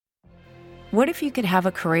What if you could have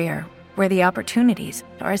a career where the opportunities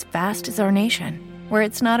are as vast as our nation, where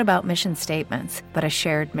it's not about mission statements, but a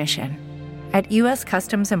shared mission? At U.S.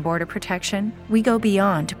 Customs and Border Protection, we go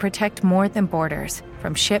beyond to protect more than borders.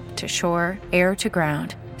 From ship to shore, air to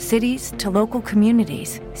ground, cities to local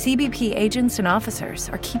communities, CBP agents and officers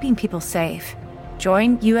are keeping people safe.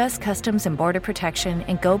 Join U.S. Customs and Border Protection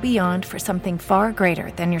and go beyond for something far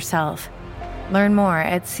greater than yourself. Learn more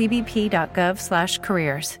at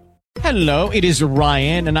cbp.gov/careers. Hello, it is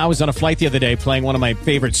Ryan, and I was on a flight the other day playing one of my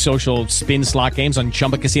favorite social spin slot games on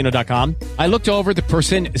ChumbaCasino.com. I looked over at the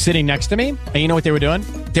person sitting next to me, and you know what they were doing?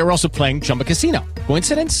 They were also playing Chumba Casino.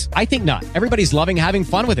 Coincidence? I think not. Everybody's loving having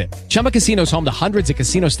fun with it. Chumba Casino is home to hundreds of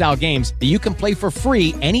casino-style games that you can play for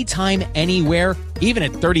free anytime, anywhere, even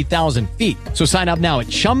at 30,000 feet. So sign up now at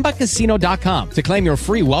ChumbaCasino.com to claim your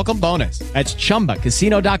free welcome bonus. That's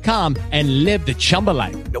ChumbaCasino.com and live the Chumba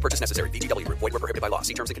life. No purchase necessary. VGW. Void where prohibited by law.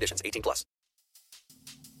 See terms and conditions. 18+.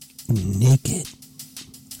 Naked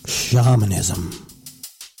Shamanism.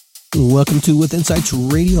 Welcome to With Insights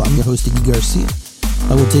Radio. I'm your host, Iggy Garcia.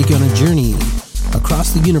 I will take you on a journey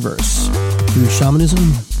across the universe through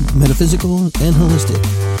shamanism, metaphysical, and holistic.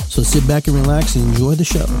 So sit back and relax and enjoy the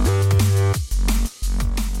show.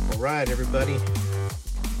 All right, everybody.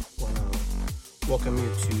 Welcome you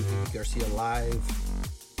to Iggy Garcia Live,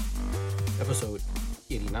 episode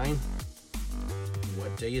 89.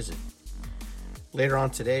 What day is it? Later on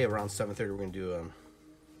today, around 7:30, we're gonna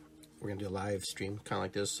do a live stream, kind of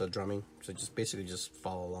like this, drumming. So just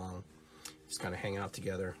follow along, just kind of hang out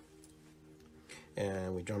together,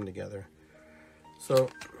 and we drum together. So,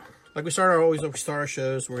 like we start our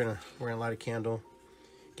shows, we're gonna light a candle,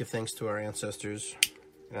 give thanks to our ancestors,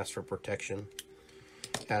 and ask for protection,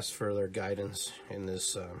 ask for their guidance in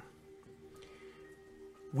this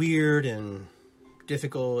weird and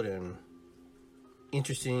difficult and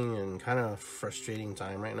interesting and kind of frustrating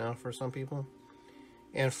time right now for some people,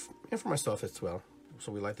 and for myself as well.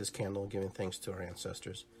 So we light this candle, giving thanks to our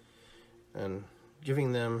ancestors and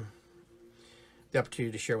giving them the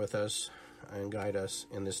opportunity to share with us and guide us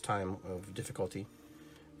in this time of difficulty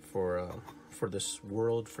for this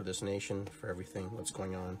world, for this nation, for everything that's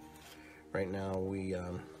going on right now.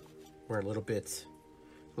 We're a lot of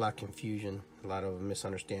confusion, a lot of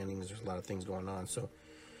misunderstandings. There's a lot of things going on. So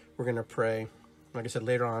we're going to pray. Like I said,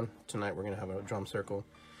 later on tonight, we're going to have a drum circle.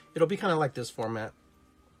 It'll be kind of like this format.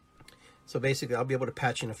 So basically, I'll be able to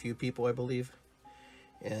patch in a few people, I believe.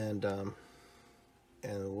 And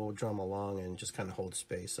we'll drum along and just kind of hold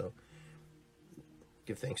space. So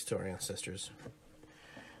give thanks to our ancestors.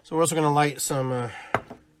 So we're also going to light some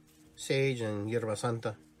sage and hierba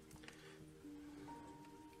santa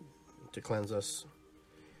to cleanse us,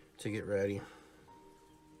 to get ready.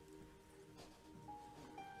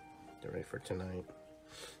 Get ready for tonight.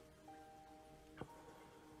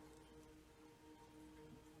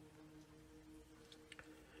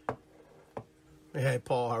 Hey,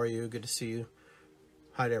 Paul, how are you? Good to see you.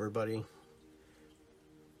 Hi to everybody.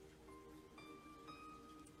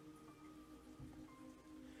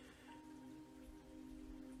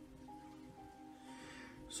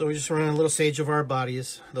 So we're just running a little sage over our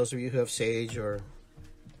bodies. Those of you who have sage or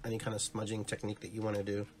any kind of smudging technique that you want to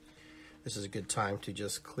do, this is a good time to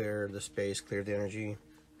just clear the space, clear the energy.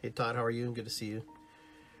 Hey, Todd, how are you? Good to see you.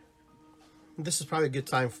 This is probably a good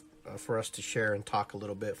time for us to share and talk a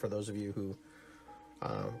little bit. For those of you who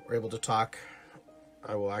are able to talk,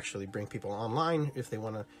 I will actually bring people online if they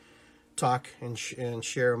want to talk and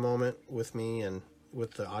share a moment with me and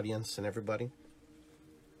with the audience and everybody.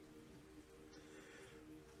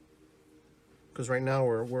 Because right now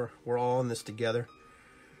we're all in this together.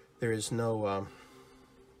 There is no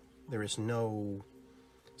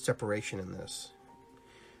separation in this.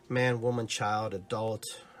 Man, woman, child, adult.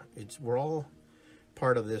 We're all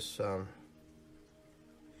part of this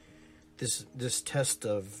this test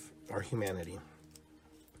of our humanity.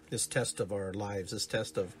 This test of our lives. This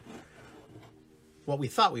test of what we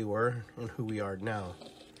thought we were and who we are now.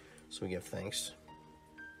 So we give thanks.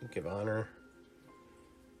 We give honor.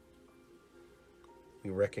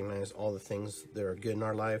 We recognize all the things that are good in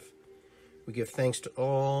our life. We give thanks to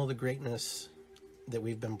all the greatness that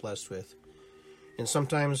we've been blessed with. And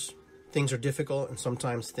sometimes things are difficult, and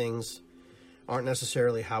sometimes things aren't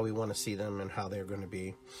necessarily how we want to see them and how they're going to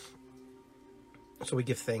be. So we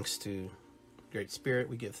give thanks to Great Spirit.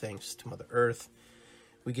 We give thanks to Mother Earth.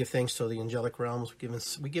 We give thanks to the angelic realms.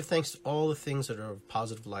 We give thanks to all the things that are of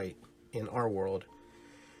positive light in our world.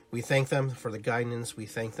 We thank them for the guidance. We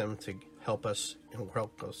thank them to help us and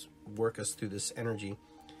work us through this energy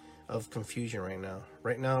of confusion right now.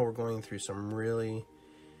 Right now, we're going through some really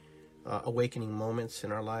awakening moments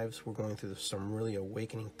in our lives. We're going through some really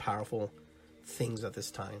awakening, powerful things at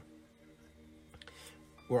this time,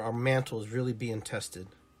 where our mantle is really being tested.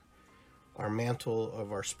 Our mantle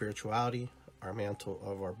of our spirituality, our mantle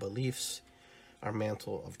of our beliefs, our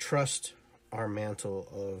mantle of trust, our mantle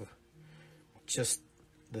of just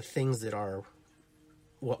the things that are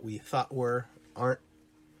what we thought were, aren't.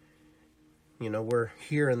 You know, we're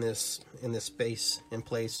here in this space, in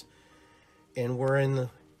place, and we're in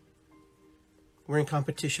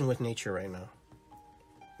competition with nature right now.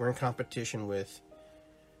 We're in competition with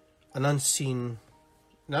an unseen,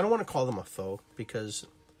 and I don't want to call them a foe, because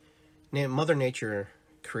Mother Nature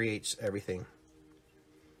creates everything.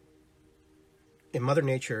 And Mother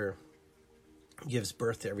Nature gives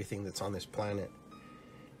birth to everything that's on this planet.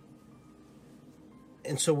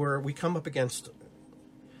 And so we come up against,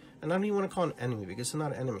 and I don't even want to call it an enemy, because it's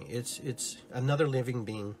not an enemy. It's another living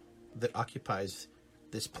being that occupies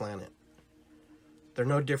this planet. They're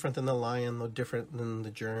no different than the lion, no different than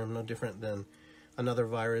the germ, no different than another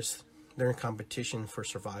virus. They're in competition for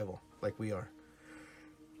survival, like we are.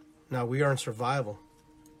 Now, we are in survival,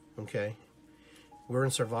 okay? We're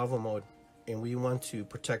in survival mode, and we want to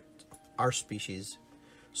protect our species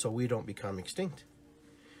so we don't become extinct.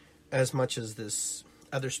 As much as this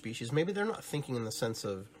other species, maybe they're not thinking in the sense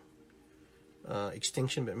of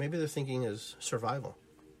extinction, but maybe they're thinking as survival.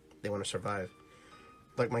 They want to survive.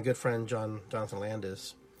 Like my good friend Jonathan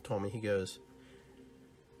Landis told me, he goes,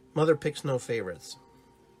 Mother picks no favorites.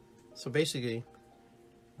 So basically,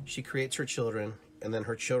 she creates her children, and then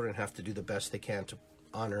her children have to do the best they can to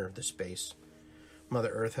honor the space. Mother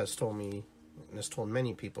Earth has told me, and has told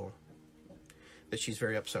many people, that she's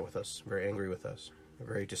very upset with us, very angry with us,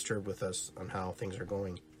 very disturbed with us on how things are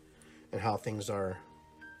going, and how things are.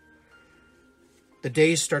 The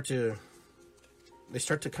days start to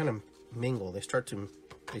kind of mingle. They start to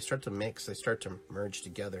mix. They start to merge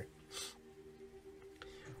together.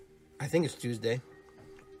 I think it's Tuesday.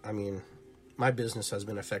 I mean, my business has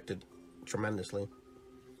been affected tremendously,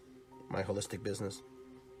 my holistic business,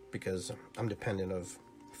 because I'm dependent of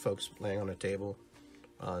folks laying on a table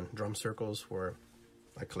on drum circles where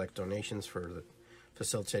I collect donations for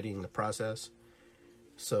facilitating the process.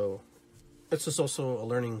 So it's just also a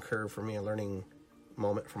learning curve for me, a learning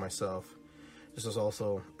moment for myself. This is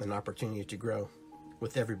also an opportunity to grow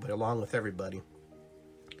with everybody, along with everybody.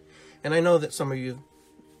 And I know that some of you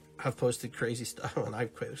have posted crazy stuff, and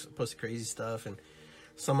I've posted crazy stuff, and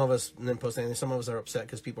some of us didn't post anything. Some of us are upset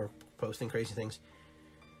because people are posting crazy things.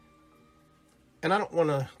 And I don't want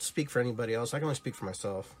to speak for anybody else. I can only speak for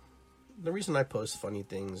myself. The reason I post funny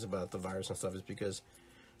things about the virus and stuff is because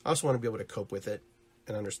I also want to be able to cope with it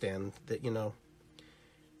and understand that, you know,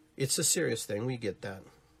 it's a serious thing. We get that.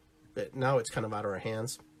 But now it's kind of out of our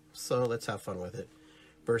hands. So let's have fun with it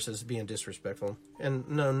versus being disrespectful. And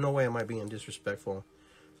no way am I being disrespectful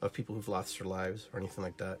of people who've lost their lives or anything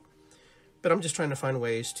like that. But I'm just trying to find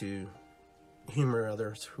ways to humor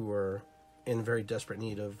others who are in very desperate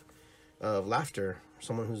need of laughter.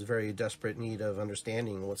 Someone who's very desperate need of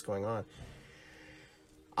understanding what's going on.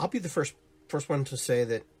 I'll be the first one to say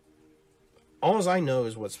that all I know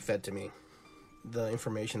is what's fed to me, the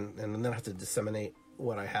information, and then I have to disseminate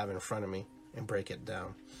what I have in front of me and break it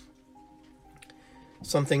down.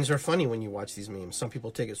 Some things are funny when you watch these memes. Some people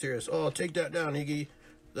take it serious. Oh, take that down, Iggy.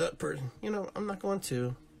 That person. You know, I'm not going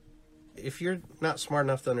to. If you're not smart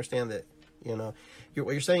enough to understand that, you know,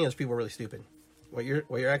 what you're saying is people are really stupid. What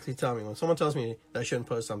you're actually telling me, when someone tells me that I shouldn't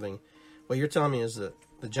post something, what you're telling me is that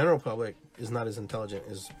the general public is not as intelligent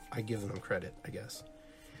as I give them credit, I guess.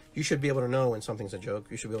 You should be able to know when something's a joke.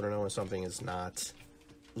 You should be able to know when something is not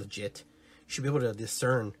legit. You should be able to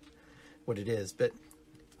discern what it is. But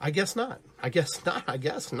I guess not. I guess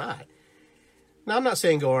not. Now, I'm not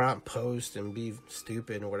saying go around and post and be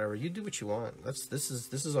stupid or whatever. You do what you want. This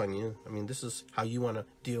is on you. I mean, this is how you want to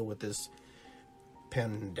deal with this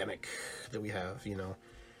pandemic that we have, you know.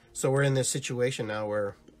 So we're in this situation now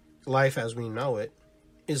where life as we know it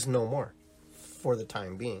is no more for the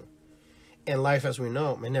time being. And life as we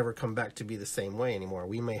know it may never come back to be the same way anymore.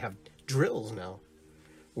 We may have drills now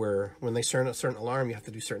where when they sound a certain alarm, you have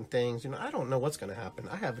to do certain things. You know, I don't know what's going to happen.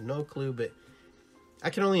 I have no clue, but I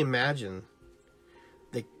can only imagine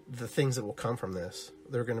the things that will come from this.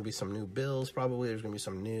 There are going to be some new bills, probably. There's going to be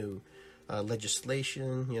some new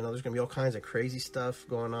legislation. You know, there's going to be all kinds of crazy stuff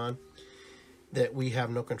going on that we have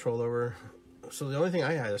no control over. So the only thing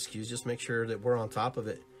I ask you is just make sure that we're on top of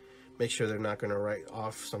it. Make sure they're not going to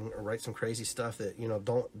write some crazy stuff that, you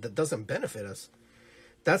know, that doesn't benefit us.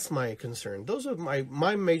 That's my concern. Those are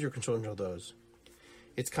my major concerns are those.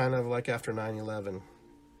 It's kind of like after 9/11.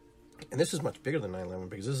 And this is much bigger than 9/11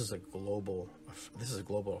 because this is a global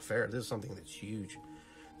affair. This is something that's huge.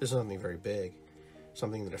 This is something very big,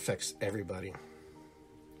 something that affects everybody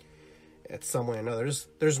at some way or another.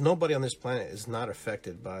 There's nobody on this planet is not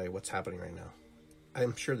affected by what's happening right now.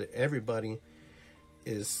 I'm sure that everybody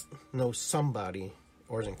knows somebody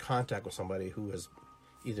or is in contact with somebody who has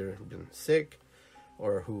either been sick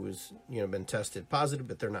or who has been tested positive,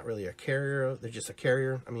 but they're not really a carrier. They're just a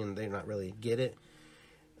carrier. I mean, they not really get it.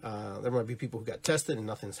 There might be people who got tested and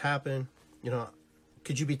nothing's happened.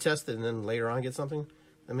 Could you be tested and then later on get something?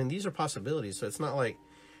 I mean, these are possibilities. So it's not like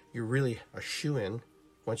you're really a shoo-in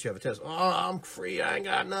once you have a test. Oh, I'm free. I ain't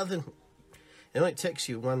got nothing. It only takes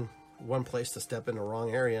you one place to step in the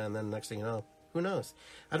wrong area, and then next thing you know, who knows?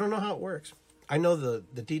 I don't know how it works. I know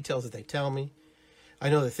the details that they tell me. I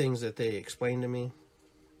know the things that they explain to me.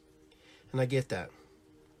 And I get that.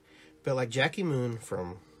 But like Jackie Moon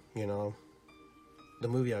from, the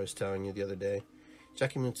movie I was telling you the other day,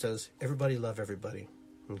 Jackie Moon says, everybody love everybody.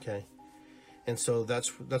 Okay? And so that's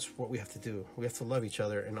what we have to do. We have to love each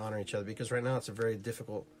other and honor each other, because right now it's a very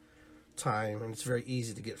difficult time, and it's very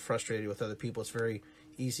easy to get frustrated with other people. It's very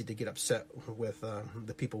easy to get upset with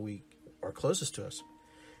the people we are closest to us.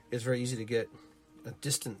 It's very easy to get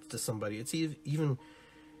distant to somebody.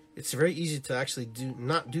 It's very easy to actually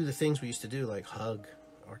not do the things we used to do, like hug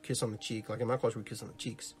or kiss on the cheek. Like in my culture, we kiss on the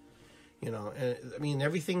cheeks. And I mean,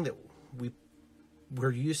 everything that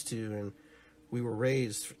we're used to and we were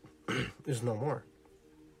raised is no more.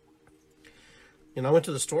 I went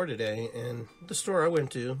to the store today, and the store I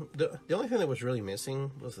went to, the only thing that was really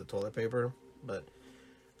missing was the toilet paper. But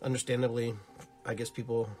understandably, I guess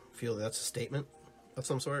people feel that's a statement of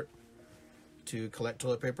some sort to collect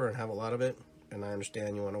toilet paper and have a lot of it. And I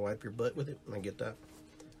understand you want to wipe your butt with it, and I get that.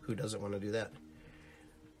 Who doesn't want to do that?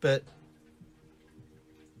 But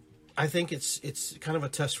I think it's kind of a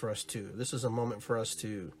test for us too. This is a moment for us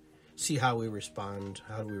to see how we respond,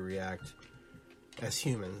 how we react as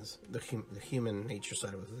humans, the human nature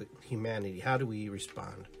side of it, humanity. How do we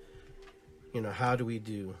respond? How do we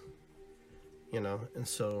do? And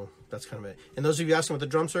so that's kind of it. And those of you asking with the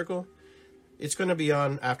drum circle, it's going to be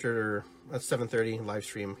on after at 7:30 live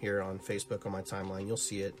stream here on Facebook on my timeline. You'll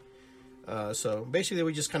see it. So basically,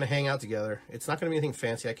 we just kind of hang out together. It's not going to be anything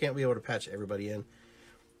fancy. I can't be able to patch everybody in,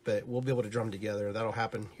 but we'll be able to drum together. That'll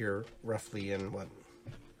happen here roughly in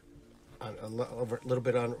a little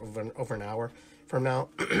bit over an hour from now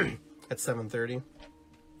at 7:30.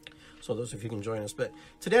 So those of you can join us. But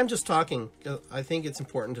today I'm just talking. I think it's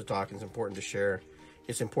important to talk. It's important to share.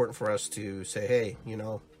 It's important for us to say, hey,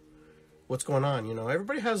 what's going on?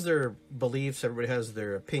 Everybody has their beliefs. Everybody has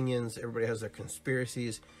their opinions. Everybody has their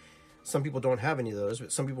conspiracies. Some people don't have any of those,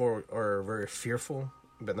 but some people are very fearful,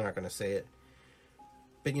 but they're not going to say it.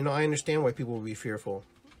 But, I understand why people will be fearful.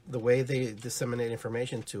 The way they disseminate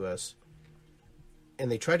information to us,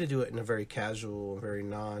 and they try to do it in a very casual, very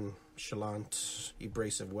nonchalant,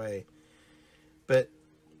 abrasive way. But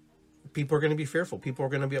people are going to be fearful. People are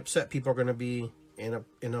going to be upset. People are going to be in a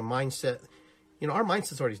mindset. Our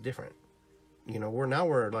mindset's already different.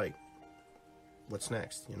 We're like, what's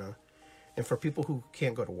next? And for people who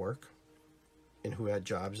can't go to work and who had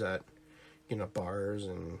jobs at, bars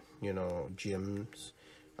and, gyms,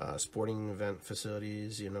 sporting event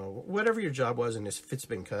facilities, whatever your job was, and if it's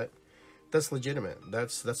been cut, that's legitimate.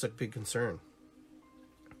 That's a big concern.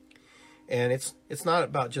 And it's not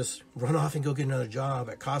about just run off and go get another job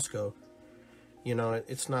at Costco.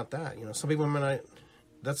 It's not that. Some people might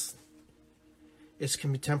not, it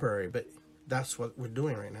can be temporary, but that's what we're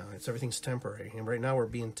doing right now. Everything's temporary. And right now we're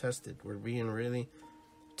being tested. We're being really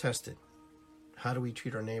tested. How do we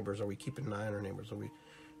treat our neighbors? Are we keeping an eye on our neighbors? Are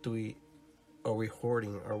we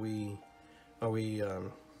hoarding? Are we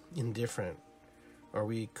indifferent? Are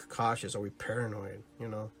we cautious? Are we paranoid?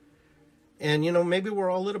 And maybe we're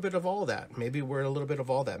a little bit of all that.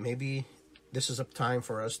 Maybe this is a time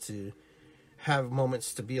for us to have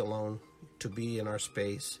moments to be alone, to be in our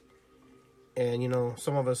space. And,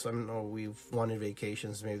 some of us, I know we've wanted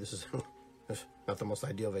vacations. Maybe this is not the most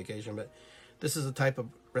ideal vacation, but this is a type of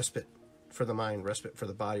respite for the mind, respite for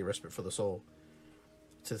the body, respite for the soul.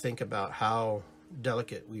 To think about how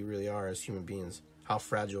delicate we really are as human beings, how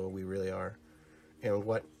fragile we really are, and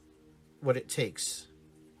what it takes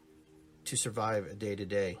to survive a day to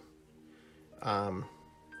day. And,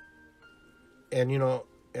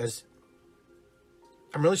 as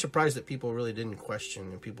I'm really surprised that people really didn't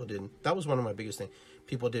question, and that was one of my biggest things.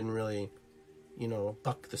 People didn't really,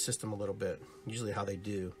 buck the system a little bit, usually how they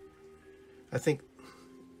do. I think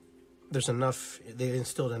they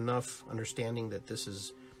instilled enough understanding that this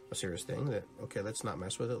is a serious thing. That, okay, let's not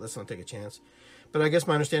mess with it. Let's not take a chance. But I guess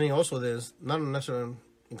my understanding also is, not necessarily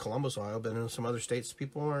in Columbus, Ohio, but in some other states,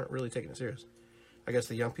 people aren't really taking it serious. I guess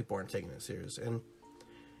the young people aren't taking it serious. And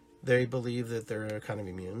they believe that they're kind of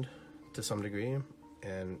immune to some degree.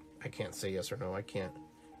 And I can't say yes or no. I can't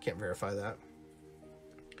verify that.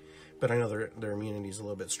 But I know their immunity is a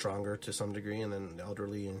little bit stronger to some degree, and then the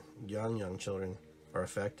elderly and young children are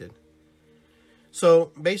affected.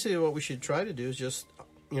 So basically what we should try to do is just,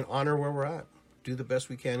 honor where we're at. Do the best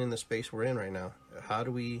we can in the space we're in right now. How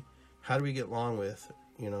do we get along with,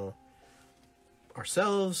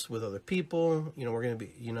 ourselves, with other people? We're going to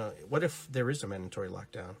be, what if there is a mandatory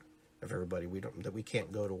lockdown of everybody? That we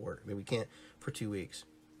can't go to work, that we can't for 2 weeks.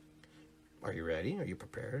 Are you ready? Are you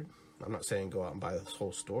prepared? I'm not saying go out and buy this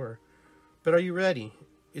whole store, but are you ready?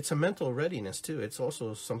 It's a mental readiness too. It's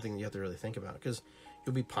also something you have to really think about, because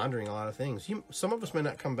you'll be pondering a lot of things. Some of us may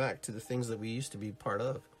not come back to the things that we used to be part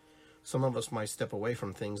of. Some of us might step away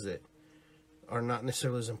from things that are not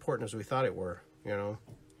necessarily as important as we thought it were.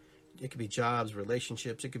 It could be jobs,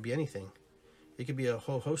 relationships. It could be anything. It could be a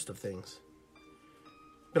whole host of things.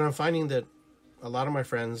 But I'm finding that a lot of my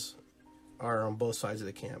friends are on both sides of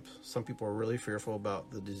the camp. Some people are really fearful about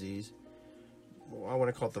the disease. Well, I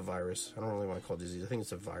want to call it the virus. I don't really want to call it disease. I think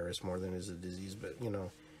it's a virus more than it is a disease. But,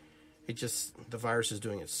 the virus is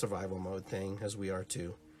doing its survival mode thing, as we are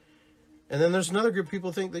too. And then there's another group of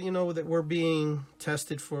people think that, that we're being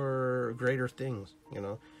tested for greater things,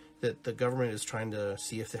 that the government is trying to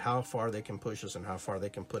see how far they can push us and how far they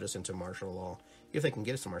can put us into martial law, if they can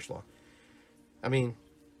get us to martial law. I mean,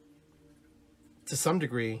 to some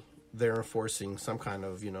degree, they're enforcing some kind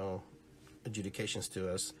of, adjudications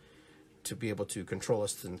to us to be able to control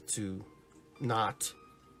us and to not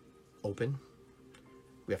open.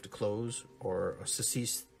 We have to close or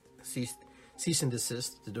cease and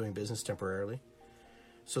desist to doing business temporarily.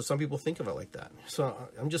 So some people think of it like that. So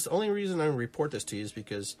the only reason I report this to you is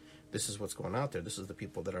because this is what's going out there. This is the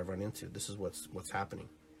people that I've run into. This is what's happening.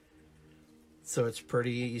 So it's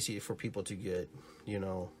pretty easy for people to get,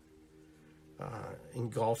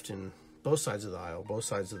 engulfed in both sides of the aisle, both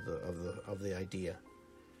sides of the idea.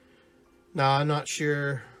 Now, I'm not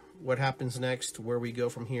sure what happens next, where we go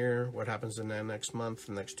from here, what happens in the next month,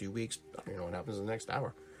 the next 2 weeks. I don't know what happens in the next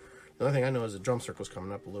hour. The only thing I know is the drum circle's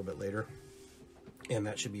coming up a little bit later, and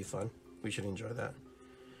that should be fun. We should enjoy that.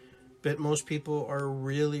 But most people are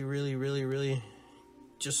really, really, really, really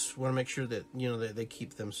just want to make sure that, they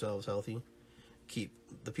keep themselves healthy, keep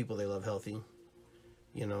the people they love healthy,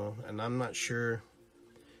 and I'm not sure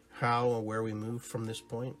how or where we move from this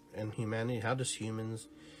point in humanity. How does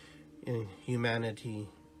humanity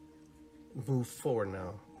move forward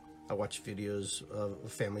now? I watch videos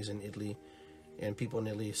of families in Italy and people in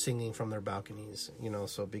Italy singing from their balconies,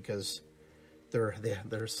 so because they're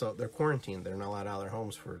quarantined, they're not allowed out of their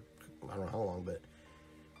homes for I don't know how long, but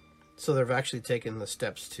so they've actually taken the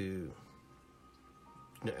steps to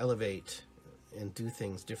elevate and do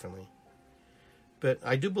things differently. But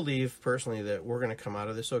I do believe personally that we're going to come out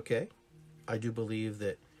of this okay. I do believe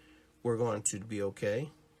that we're going to be okay,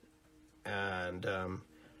 and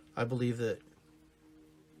I believe that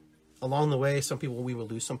along the way, we will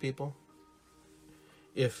lose some people.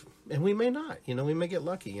 And we may not, we may get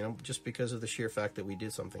lucky, just because of the sheer fact that we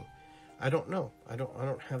did something. I don't know. I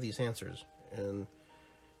don't have these answers. And,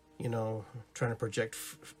 trying to project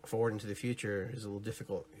forward into the future is a little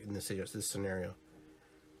difficult in this scenario,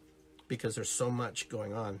 because there's so much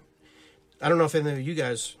going on. I don't know if any of you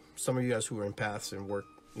guys, some of you guys who are empaths and work,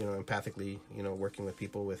 empathically, working with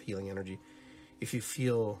people with healing energy, if you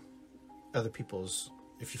feel the other people's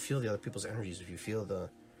energies, if you feel the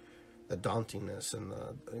dauntingness and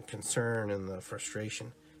the concern and the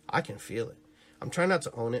frustration, I can feel it. I'm trying not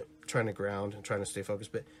to own it, trying to ground and trying to stay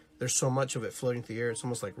focused, but there's so much of it floating through the air. It's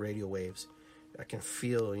almost like radio waves. I can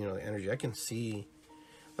feel, the energy. I can see,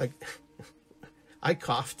 like, I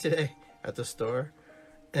coughed today at the store,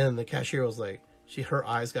 and the cashier was like, her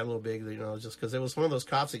eyes got a little big, just because it was one of those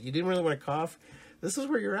coughs that you didn't really want to cough. This is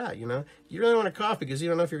where you're at, You really want to cough because you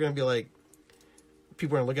don't know if you're going to be like,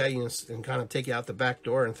 people are going to look at you and kind of take you out the back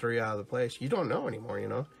door and throw you out of the place. You don't know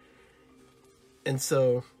anymore, And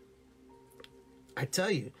so, I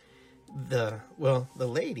tell you, the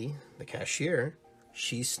lady, the cashier,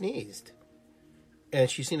 she sneezed. And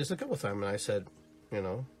she seen us a couple of times, and I said,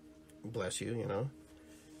 bless you,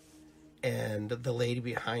 And the lady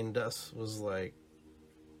behind us was like,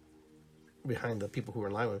 behind the people who were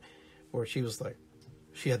in line with me, where she was like,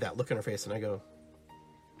 she had that look on her face, and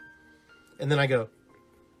then I go,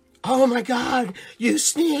 oh my God, you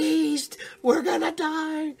sneezed, we're gonna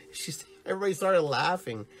die. She's, Everybody started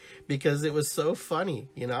laughing because it was so funny.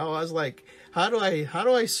 You know, I was like, how do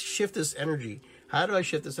I shift this energy? How do I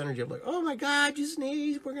shift this energy? I'm like, oh my God, you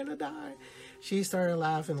sneeze, we're going to die. She started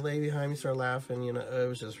laughing. The lady behind me started laughing. You know, it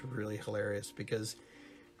was just really hilarious because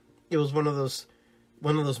it was one of those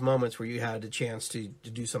moments where you had the chance to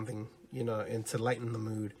do something, you know, and to lighten the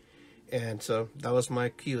mood. And so that was my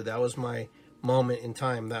cue. That was my moment in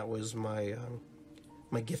time. That was my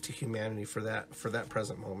my gift to humanity for that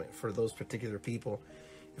present moment, for those particular people,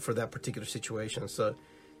 for that particular situation. So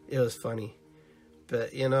it was funny.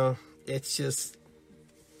 But, you know, it's just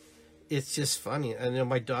funny. And, you know,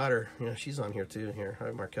 my daughter, you know, she's on here too. Here,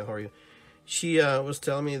 hi, Markel, how are you? She was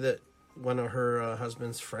telling me that one of her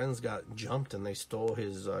husband's friends got jumped and they stole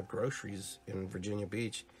his groceries in Virginia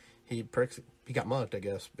Beach. He got mugged, I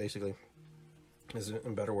guess, basically,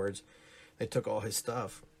 in better words. They took all his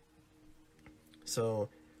stuff. So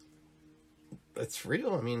it's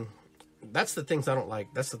real. I mean, that's the things I don't like.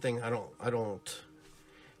 That's the thing I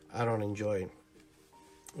don't enjoy.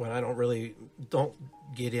 When I don't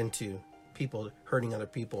get into people hurting other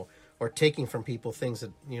people or taking from people things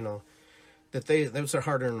that, you know, that those are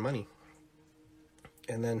hard-earned money.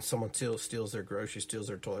 And then someone steals their groceries, steals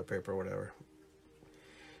their toilet paper or whatever.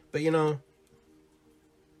 But, you know,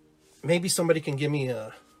 maybe somebody can give me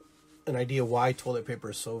an idea why toilet paper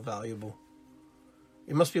is so valuable.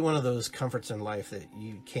 It must be one of those comforts in life that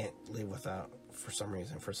you can't live without for some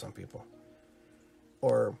reason for some people.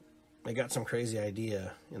 Or they got some crazy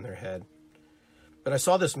idea in their head. But I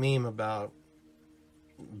saw this meme about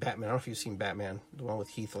Batman. I don't know if you've seen Batman, the one with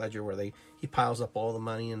Heath Ledger, where he piles up all the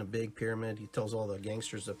money in a big pyramid. He tells all the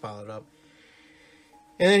gangsters to pile it up.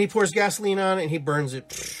 And then he pours gasoline on it and he burns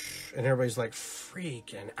it. And everybody's like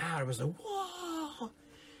freaking out. It was like, whoa.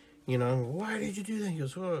 You know, why did you do that? He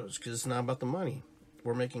goes, well, it's because it's not about the money.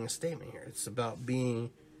 We're making a statement here. It's about being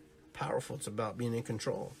powerful. It's about being in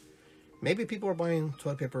control. Maybe people are buying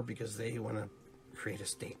toilet paper because they want to create a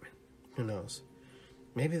statement. Who knows?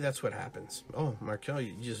 Maybe that's what happens. Oh, Markel,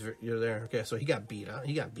 you're there. Okay, so he got beat up.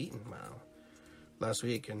 He got beaten. Wow. Last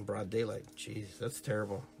week in broad daylight. Jeez, that's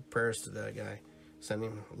terrible. Prayers to that guy.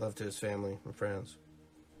 Sending love to his family and friends.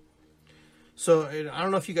 So I don't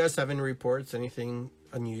know if you guys have any reports, anything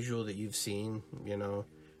unusual that you've seen, you know,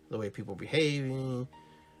 the way people behaving,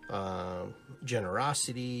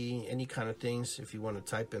 generosity, any kind of things. If you want to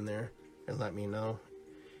type in there and let me know,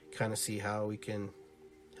 kind of see how we can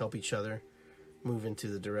help each other move into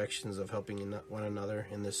the directions of helping one another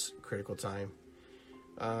in this critical time.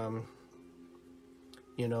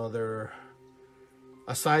 You know,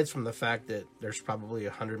 aside from the fact that there's probably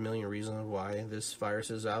 100 million reasons why this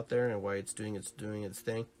virus is out there and why it's doing its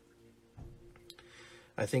thing,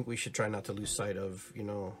 I think we should try not to lose sight of, you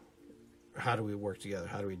know, how do we work together?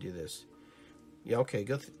 How do we do this? Yeah, okay,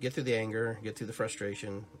 get through the anger, get through the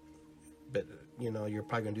frustration, but, you know, you're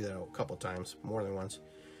probably going to do that a couple times, more than once.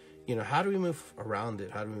 You know, how do we move around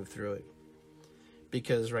it? How do we move through it?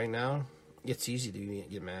 Because right now, it's easy to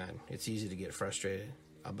get mad. It's easy to get frustrated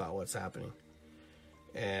about what's happening.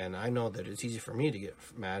 And I know that it's easy for me to get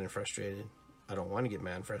mad and frustrated. I don't want to get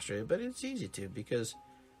mad and frustrated, but it's easy to because,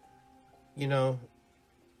 you know,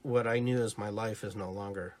 what I knew as my life is no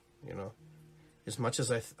longer, you know, as much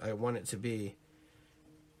as I want it to be.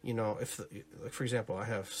 You know, like for example, I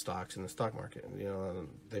have stocks in the stock market, you know, and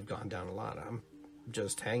they've gone down a lot. I'm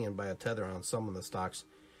just hanging by a tether on some of the stocks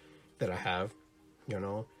that I have, you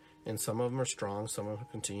know, and some of them are strong, some of them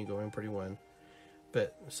continue going pretty well,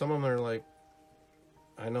 but some of them are like,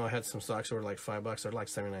 I know I had some stocks that were like $5, they're like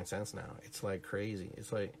 79 cents now. It's like crazy.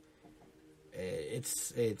 It's like,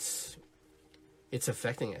 it's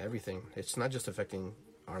affecting everything. It's not just affecting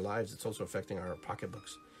our lives, it's also affecting our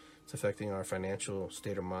pocketbooks. It's affecting our financial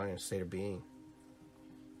state of mind, state of being.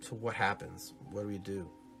 So what happens? What do we do?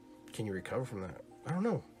 Can you recover from that? I don't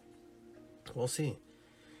know. We'll see.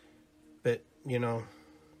 But, you know,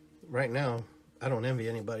 right now, I don't envy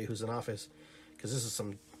anybody who's in office because this is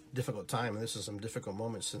some difficult time and this is some difficult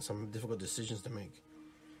moments and some difficult decisions to make.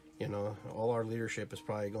 You know, all our leadership is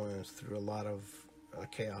probably going through a lot of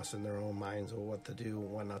chaos in their own minds of what to do,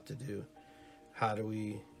 what not to do. How do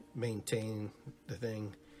we maintain the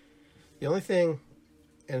thing? The only thing,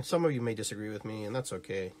 and some of you may disagree with me, and that's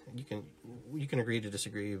okay. You can agree to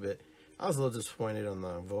disagree, but I was a little disappointed on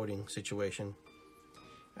the voting situation.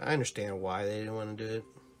 I understand why they didn't want to do it,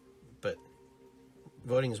 but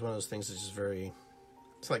voting is one of those things that's just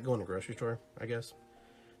it's like going to a grocery store, I guess.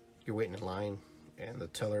 You're waiting in line, and the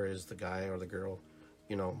teller is the guy or the girl,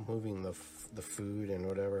 you know, moving the food and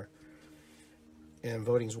whatever. And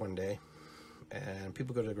voting's one day, and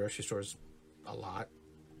people go to the grocery stores a lot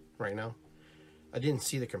right now. I didn't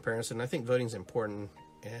see the comparison. I think voting's important,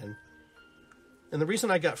 and the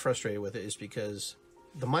reason I got frustrated with it is because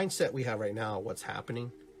the mindset we have right now, what's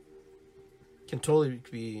happening, can totally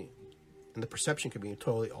be, and the perception can be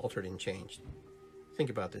totally altered and changed. Think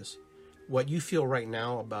about this. What you feel right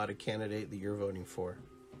now about a candidate that you're voting for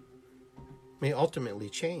may ultimately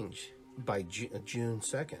change by June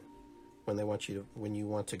 2nd when you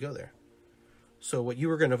want to go there. So what you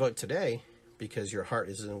were going to vote today, because your heart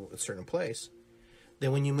is in a certain place,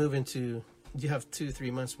 then when you move into, you have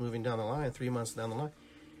 2-3 months moving down the line, 3 months down the line,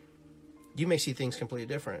 you may see things completely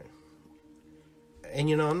different. And,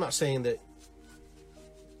 I'm not saying that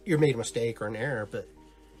you're made a mistake or an error, but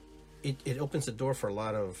it opens the door for a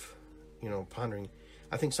lot of, pondering.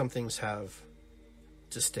 I think some things have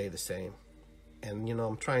to stay the same. And,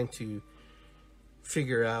 I'm trying to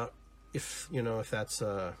figure out if that's,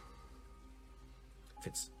 if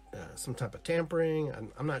it's some type of tampering.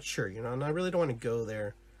 I'm not sure, and I really don't want to go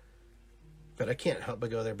there, but I can't help but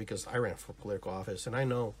go there because I ran for political office, and I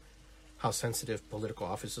know how sensitive political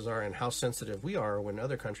offices are and how sensitive we are when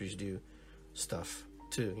other countries do stuff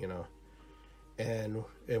too, and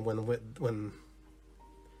when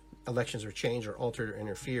elections are changed or altered or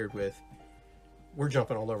interfered with, we're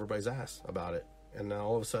jumping all over everybody's ass about it. And now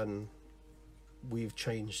all of a sudden we've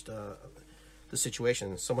changed the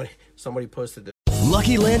situation. Somebody posted that.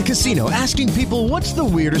 Lucky Land Casino, asking people, what's the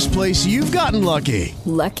weirdest place you've gotten lucky?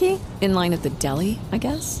 Lucky? In line at the deli, I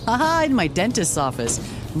guess? Aha, in my dentist's office.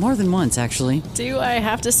 More than once, actually. Do I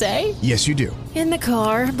have to say? Yes, you do. In the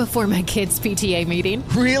car before my kids' PTA meeting.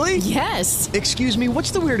 Really? Yes. Excuse me,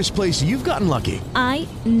 what's the weirdest place you've gotten lucky? I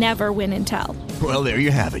never win and tell. Well, there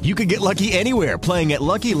you have it. You can get lucky anywhere, playing at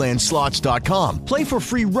LuckyLandSlots.com. Play for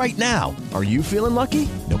free right now. Are you feeling lucky?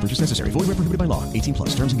 No purchase necessary. Void where prohibited by law.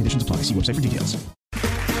 18+. Terms and conditions apply. See website for details.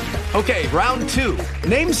 Okay, round two.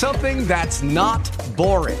 Name something that's not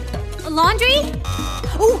boring. A laundry?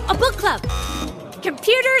 Ooh, a book club.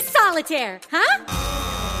 Computer solitaire, huh?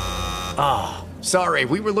 Ah, sorry,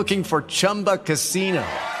 we were looking for Chumba Casino.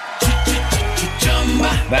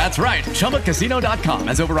 That's right, ChumbaCasino.com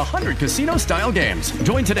has over 100 casino-style games.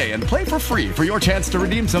 Join today and play for free for your chance to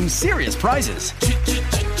redeem some serious prizes.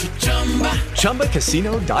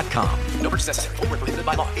 ChumbaCasino.com. No purchase necessary. Void where prohibited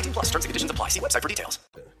by law. 18+. Terms and conditions apply. See website for details.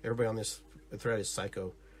 Everybody on this thread is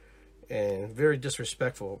psycho and very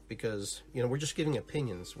disrespectful because, we're just giving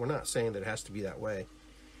opinions. We're not saying that it has to be that way.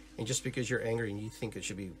 And just because you're angry and you think it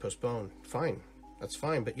should be postponed, fine. That's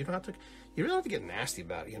fine. But you don't have to get nasty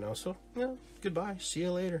about it, So, goodbye. See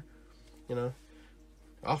you later.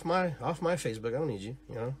 Off my Facebook. I don't need you,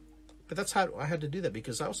 But that's how I had to do that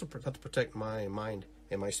because I also have to protect my mind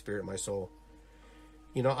and my spirit, my soul.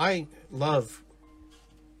 I love,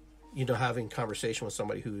 having conversation with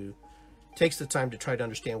somebody who takes the time to try to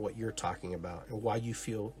understand what you're talking about and why you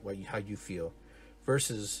feel, how you feel,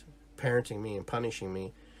 versus parenting me and punishing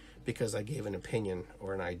me because I gave an opinion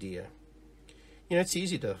or an idea. It's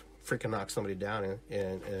easy to freaking knock somebody down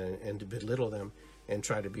and to belittle them and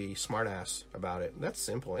try to be smart ass about it. That's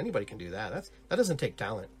simple. Anybody can do that. That doesn't take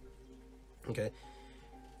talent. Okay.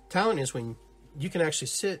 Talent is when you can actually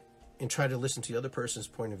sit and try to listen to the other person's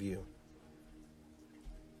point of view,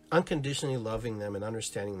 unconditionally loving them and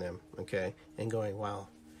understanding them, okay, and going, wow,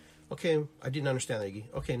 okay, I didn't understand that, Iggy.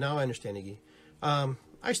 Okay, now I understand, Iggy.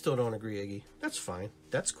 I still don't agree, Iggy. That's fine.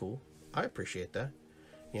 That's cool. I appreciate that,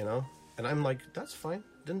 And I'm like, that's fine.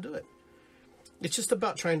 Didn't do it. It's just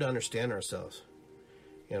about trying to understand ourselves.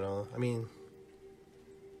 I mean,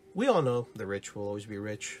 we all know the rich will always be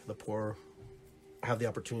rich. The poor have the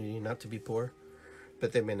opportunity not to be poor,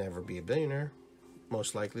 but they may never be a billionaire.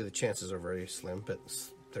 Most likely the chances are very slim, but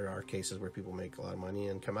there are cases where people make a lot of money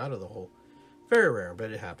and come out of the hole. Very rare,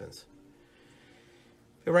 but it happens.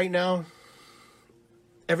 But right now,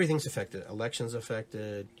 everything's affected. Elections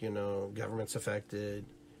affected, government's affected.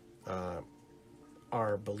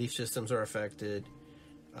 Our belief systems are affected.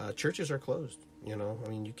 Churches are closed. I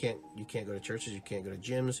mean, you can't go to churches. You can't go to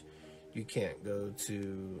gyms. You can't go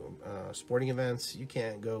to sporting events. You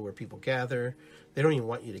can't go where people gather. They don't even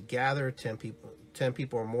want you to gather 10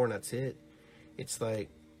 people or more, and that's it. It's like,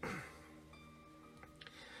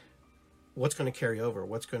 what's going to carry over?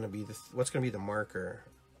 What's going to be the marker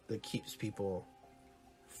that keeps people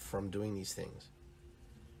from doing these things?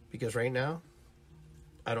 Because right now,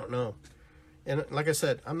 I don't know. And like I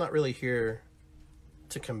said, I'm not really here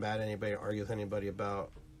to combat anybody, argue with anybody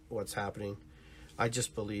about what's happening. I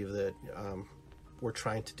just believe that we're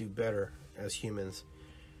trying to do better as humans.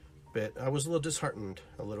 But I was a little disheartened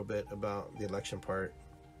a little bit about the election part.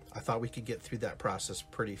 I thought we could get through that process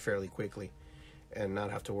fairly quickly and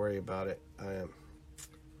not have to worry about it.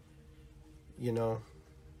 you know,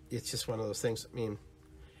 it's just one of those things. I mean,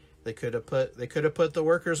 they could have put the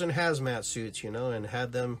workers in hazmat suits, you know, and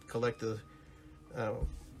had them collect the,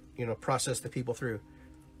 you know, process the people through.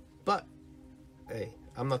 But hey,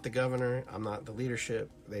 I'm not the governor. I'm not the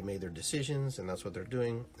leadership. They made their decisions, and that's what they're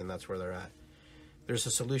doing, and that's where they're at. There's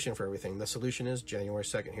a solution for everything. The solution is January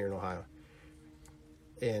 2nd here in Ohio.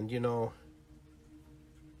 And, you know,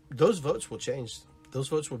 those votes will change. Those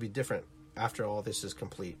votes will be different after all this is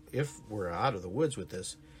complete. If we're out of the woods with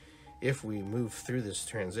this, if we move through this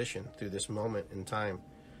transition, through this moment in time,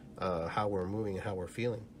 how we're moving and how we're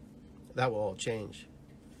feeling, that will all change.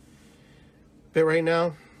 But right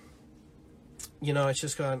now, you know,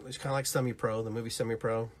 it's kind of like Semi-Pro, the movie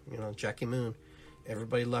Semi-Pro, you know, Jackie Moon.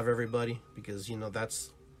 Everybody love everybody, because, you know,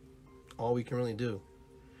 that's all we can really do.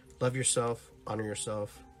 Love yourself, honor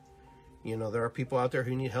yourself. You know, there are people out there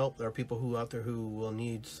who need help. There are people out there who will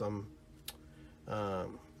need some,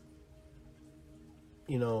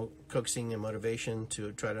 you know, coaxing and motivation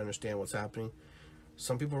to try to understand what's happening.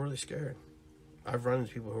 Some people are really scared. I've run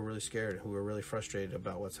into people who are really scared, who are really frustrated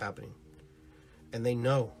about what's happening. And they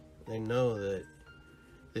know that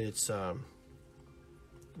it's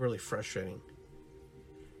really frustrating.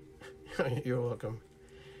 You're welcome.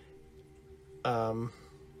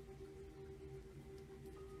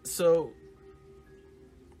 So,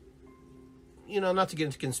 you know, not to get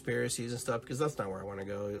into conspiracies and stuff, because that's not where I want to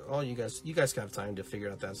go. All you guys can have time to figure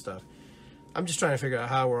out that stuff. I'm just trying to figure out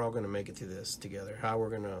how we're all going to make it through this together, how we're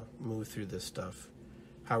going to move through this stuff,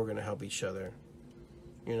 how we're going to help each other.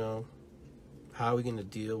 You know, how are we going to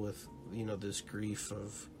deal with, you know, this grief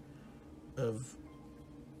of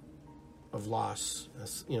loss,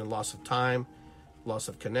 you know, loss of time, loss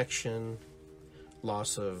of connection,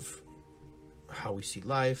 loss of how we see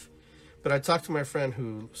life. But I talked to my friend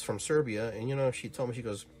who's from Serbia, and, you know, she told me, she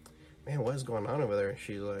goes, man, what is going on over there?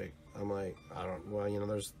 She's like, I'm like, well, you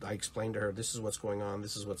know, I explained to her, this is what's going on,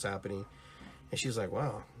 this is what's happening. And she's like,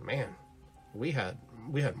 wow, man, we had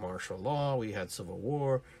martial law, we had civil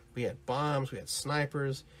war, we had bombs, we had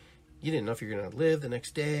snipers. You didn't know if you're going to live the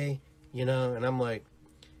next day, you know? And I'm like,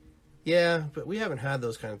 yeah, but we haven't had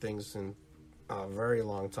those kind of things in a very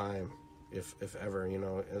long time, if ever, you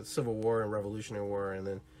know, Civil War and Revolutionary War, and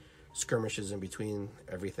then skirmishes in between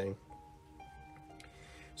everything.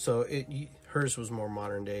 So hers was more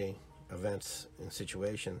modern day events and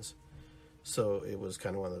situations. So it was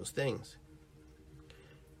kind of one of those things.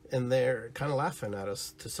 And they're kind of laughing at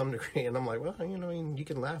us to some degree. And I'm like, well, you know, you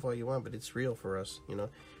can laugh all you want, but it's real for us. You know,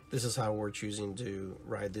 this is how we're choosing to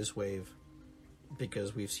ride this wave,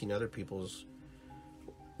 because we've seen other people's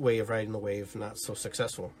way of riding the wave not so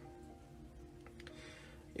successful.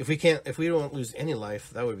 If we don't lose any life,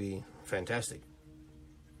 that would be fantastic.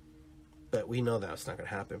 But we know that's not going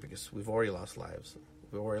to happen, because we've already lost lives.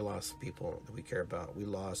 We've already lost people that we care about. We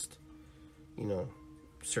lost, you know,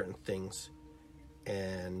 certain things.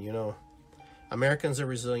 And, you know, Americans are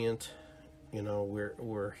resilient. You know,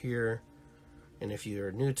 we're here. And if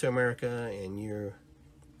you're new to America and you're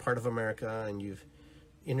part of America and you've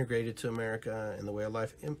integrated to America and the way of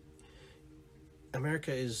life,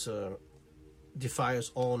 America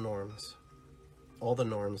defies all norms, all the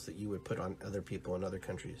norms that you would put on other people in other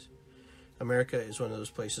countries. America is one of those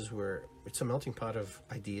places where it's a melting pot of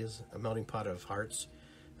ideas, a melting pot of hearts,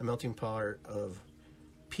 a melting pot of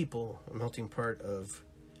people, a melting pot of,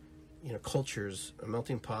 you know, cultures, a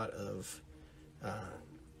melting pot of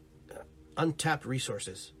untapped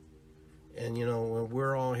resources. And, you know, when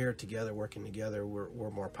we're all here together, working together, we're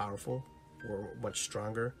more powerful, we're much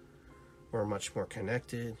stronger, we're much more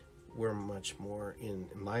connected, we're much more in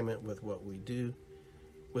alignment with what we do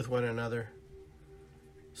with one another.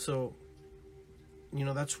 So, you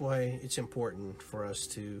know, that's why it's important for us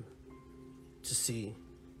to see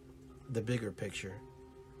the bigger picture.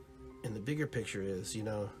 And the bigger picture is, you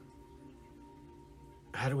know,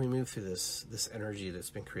 how do we move through this energy that's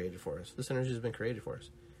been created for us? This energy has been created for us.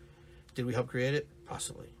 Did we help create it?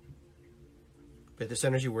 Possibly. But this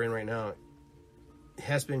energy we're in right now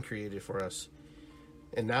has been created for us.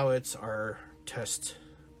 And now it's our test.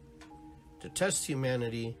 To test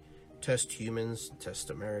humanity, test humans, test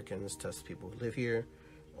Americans, test people who live here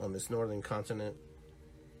on this northern continent,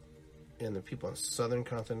 and the people on the southern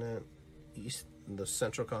continent, the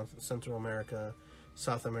central America,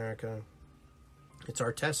 South America. It's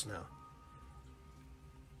our test now.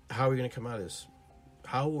 How are we going to come out of this?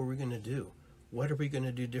 How are we going to do? What are we going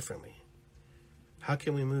to do differently? How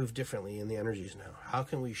can we move differently in the energies now? How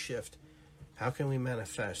can we shift? How can we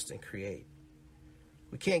manifest and create?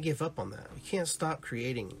 We can't give up on that. We can't stop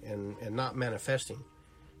creating and not manifesting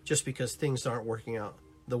just because things aren't working out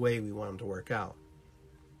the way we want them to work out.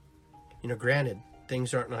 Granted,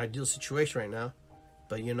 things aren't an ideal situation right now,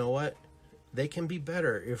 but you know what? They can be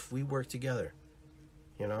better if we work together.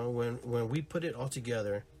 When we put it all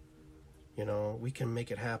together, we can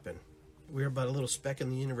make it happen. We're about a little speck in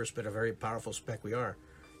the universe, but a very powerful speck we are.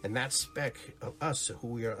 And that speck of us, who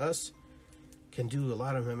we are us, can do a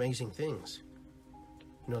lot of amazing things.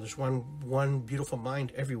 There's one beautiful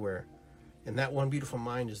mind everywhere. And that one beautiful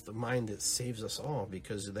mind is the mind that saves us all,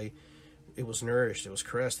 because it was nourished, it was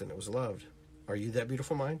caressed, and it was loved. Are you that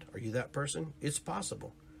beautiful mind? Are you that person? It's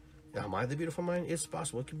possible. Am I the beautiful mind? It's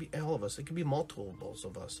possible. It could be all of us. It could be multiples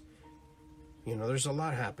of us. There's a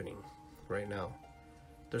lot happening right now.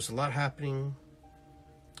 There's a lot happening,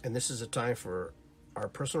 and this is a time for our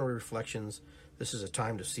personal reflections. This is a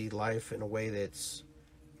time to see life in a way that's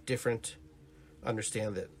different.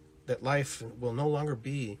 Understand that life will no longer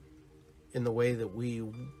be in the way that we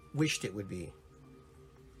wished it would be.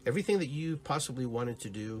 Everything that you possibly wanted to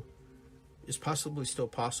do is possibly still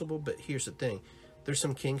possible, but here's the thing. There's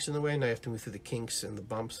some kinks in the way, and I have to move through the kinks and the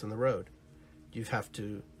bumps in the road. You have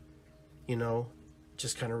to,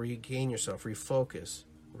 just kind of regain yourself, refocus,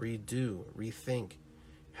 redo, rethink.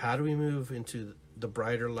 How do we move into the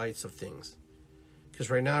brighter lights of things? Because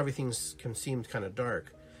right now everything can seem kind of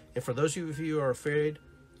dark. And for those of you who are afraid,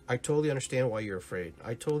 I totally understand why you're afraid.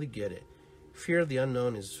 I totally get it. Fear of the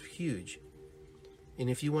unknown is huge. And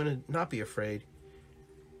if you want to not be afraid,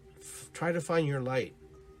 try to find your light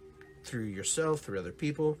through yourself, through other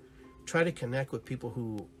people. Try to connect with people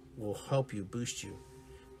who will help you, boost you.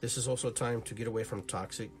 This is also a time to get away from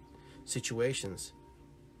toxic situations.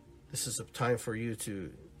 This is a time for you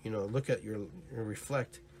to, look at your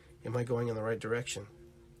reflect. Am I going in the right direction?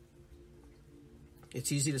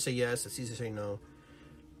 It's easy to say yes, it's easy to say no.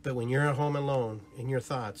 But when you're at home alone, in your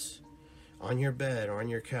thoughts, on your bed or on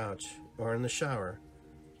your couch or in the shower,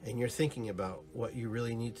 and you're thinking about what you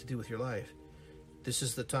really need to do with your life, this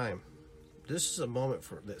is the time. This is a moment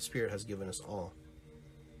that Spirit has given us all.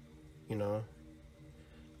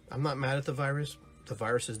 I'm not mad at the virus. The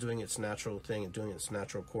virus is doing its natural thing and doing its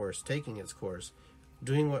natural course, taking its course,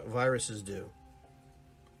 doing what viruses do.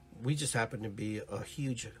 We just happen to be a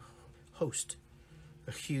huge host,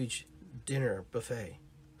 a huge dinner buffet,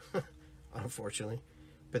 unfortunately.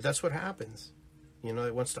 But that's what happens.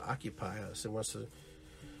 It wants to occupy us. It wants to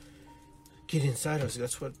get inside us.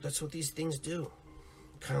 That's what these things do.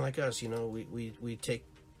 Kind of like us, we take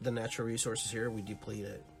the natural resources here, we deplete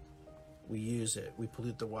it. We use it. We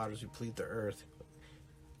pollute the waters. We pollute the earth.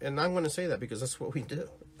 And I'm going to say that because that's what we do.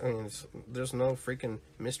 I mean, there's no freaking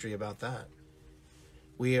mystery about that.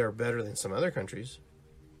 We are better than some other countries.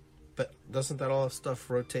 But doesn't that all stuff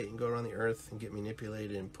rotate and go around the earth and get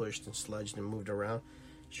manipulated and pushed and sludged and moved around?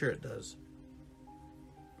 Sure it does.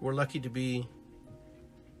 We're lucky to be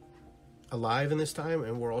alive in this time,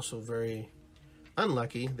 and we're also very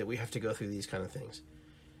unlucky that we have to go through these kind of things.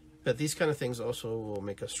 But these kind of things also will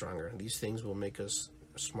make us stronger. These things will make us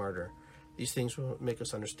smarter. These things will make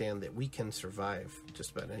us understand that we can survive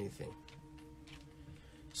just about anything.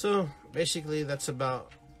 So basically that's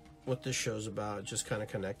about what this show's about, just kind of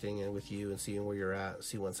connecting with you and seeing where you're at,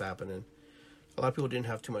 see what's happening. A lot of people didn't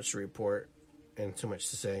have too much to report and too much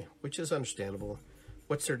to say, which is understandable.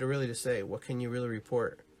 What's there to say? What can you really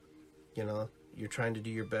report? You're trying to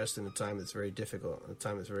do your best in a time that's very difficult, in a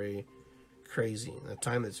time that's very crazy, in a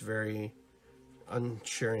time that's very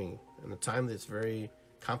unsharing, in a time that's very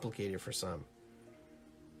complicated for some.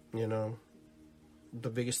 The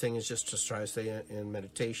biggest thing is just to try to stay in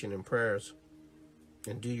meditation and prayers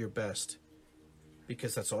and do your best,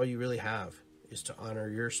 because that's all you really have, is to honor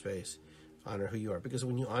your space, honor who you are. Because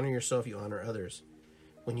when you honor yourself, you honor others.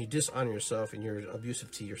 When you dishonor yourself and you're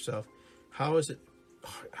abusive to yourself, how is it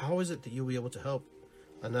that you'll be able to help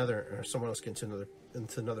another or someone else get into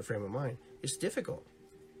another frame of mind? It's difficult.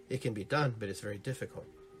 It can be done, but it's very difficult.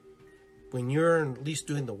 When you're at least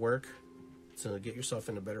doing the work to get yourself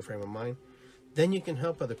in a better frame of mind, then you can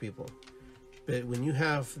help other people. But when you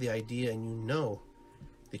have the idea and you know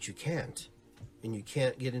that you can't, and you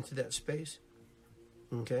can't get into that space,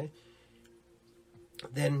 okay,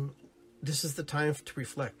 then this is the time to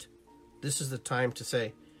reflect. This is the time to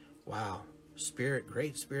say, wow,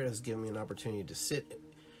 Great Spirit has given me an opportunity to sit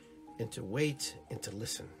and to wait and to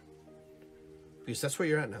listen. Because that's where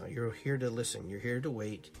you're at now. You're here to listen. You're here to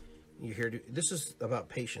wait. This is about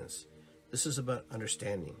patience. This is about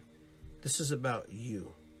understanding. This is about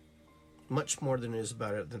you. Much more than it is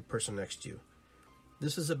about the person next to you.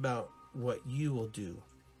 This is about what you will do,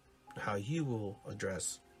 how you will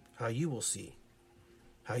address, how you will see,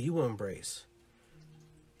 how you will embrace,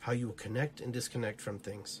 how you will connect and disconnect from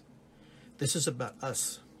things. This is about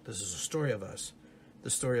us. This is a story of us. The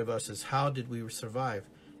story of us is, how did we survive?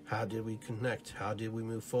 How did we connect? How did we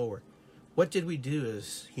move forward? What did we do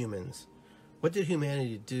as humans? What did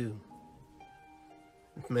humanity do?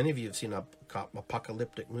 Many of you have seen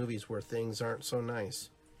apocalyptic movies where things aren't so nice,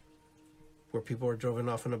 where people are driven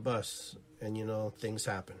off in a bus and, things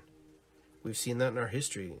happen. We've seen that in our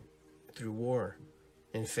history through war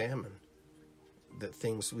and famine, that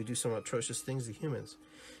we do some atrocious things to humans.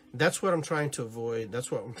 That's what I'm trying to avoid.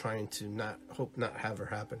 That's what I'm trying to not have her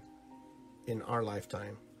happen in our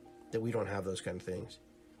lifetime, that we don't have those kind of things.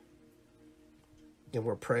 And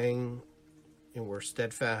we're praying and we're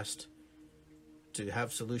steadfast to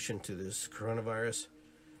have solution to this coronavirus.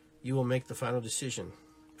 You will make the final decision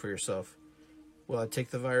for yourself. Will I take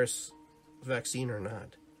the virus vaccine or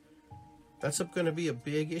not? That's going to be a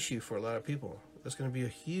big issue for a lot of people. That's going to be a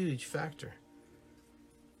huge factor.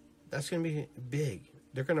 That's going to be big.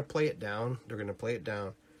 They're going to play it down.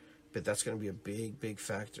 But that's going to be a big, big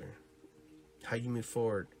factor. How you move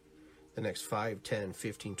forward the next 5, 10,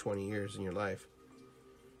 15, 20 years in your life.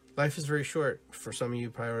 Life is very short. For some of you,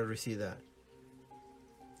 probably already see that.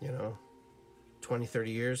 20,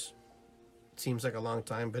 30 years. It seems like a long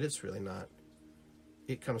time, but it's really not.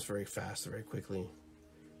 It comes very fast, very quickly,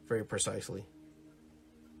 very precisely.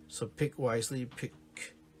 So pick wisely,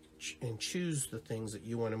 and choose the things that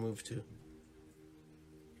you want to move to.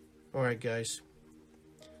 All right, guys.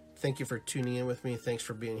 Thank you for tuning in with me. Thanks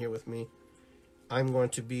for being here with me. I'm going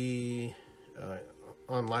to be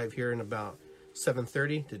on live here in about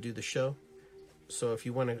 7:30 to do the show. So if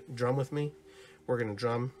you want to drum with me, we're going to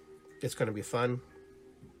drum. It's going to be fun.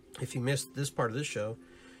 If you missed this part of the show,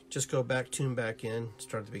 just go back, tune back in,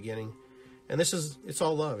 start at the beginning. And it's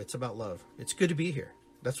all love. It's about love. It's good to be here.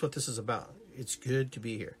 That's what this is about. It's good to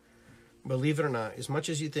be here. Believe it or not, as much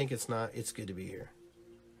as you think it's not, it's good to be here.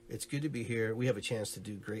 It's good to be here. We have a chance to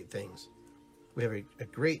do great things. We have a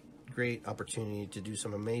great, great opportunity to do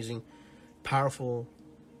some amazing, powerful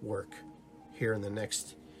work here in the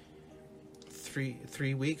next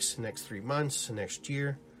three weeks, next 3 months, next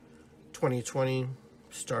year. 2020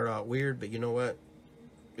 start out weird, but you know what?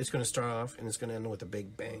 It's going to start off and it's going to end with a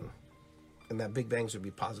big bang. And that big bang's going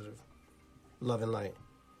to be positive. Love and light.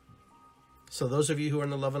 So those of you who are in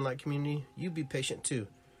the love and light community, you be patient too.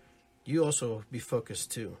 You also be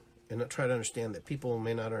focused too. And not try to understand that people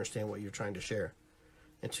may not understand what you're trying to share.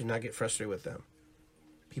 And to not get frustrated with them.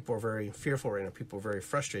 People are very fearful right now. People are very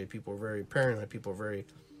frustrated. People are very paranoid. People are very,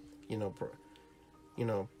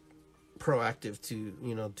 proactive to,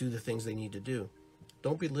 do the things they need to do.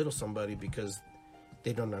 Don't belittle somebody because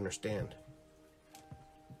they don't understand.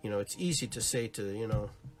 It's easy to say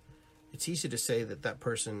that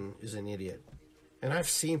person is an idiot. And I've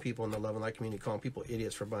seen people in the love and light community calling people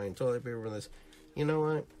idiots for buying toilet paper and this. You know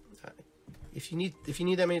what? If you need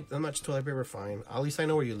that much toilet paper, fine. At least I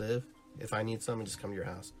know where you live. If I need some, I just come to your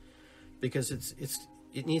house. Because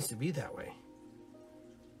it needs to be that way.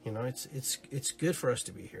 It's good for us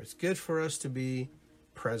to be here. It's good for us to be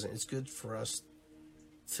present. It's good for us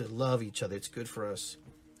to love each other. It's good for us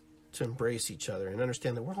to embrace each other and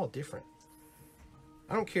understand that we're all different.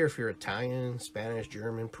 I don't care if you're Italian, Spanish,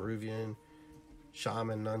 German, Peruvian,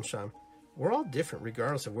 shaman, non-shaman. We're all different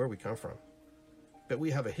regardless of where we come from. But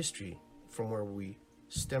we have a history from where we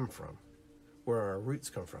stem from, where our roots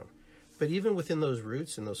come from. But even within those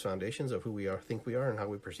roots and those foundations of who we think we are and how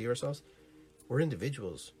we perceive ourselves, we're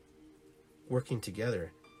individuals working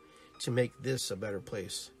together to make this a better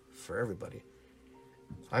place for everybody.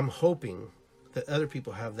 I'm hoping that other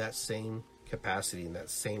people have that same capacity and that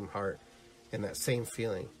same heart and that same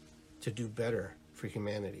feeling to do better for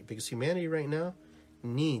humanity. Because humanity right now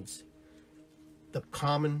needs the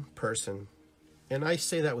common person. And I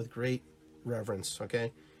say that with great reverence,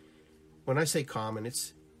 okay? When I say common,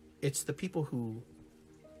 it's the people who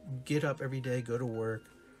get up every day, go to work,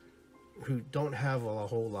 who don't have a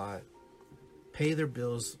whole lot, pay their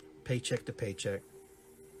bills paycheck to paycheck.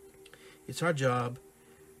 It's our job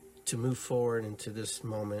to move forward into this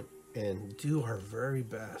moment and do our very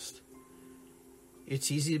best.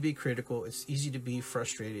 It's easy to be critical. It's easy to be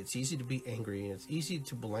frustrated. It's easy to be angry. It's easy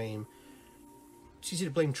to blame. It's easy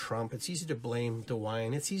to blame Trump. It's easy to blame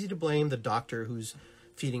DeWine. It's easy to blame the doctor who's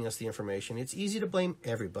feeding us the information. It's easy to blame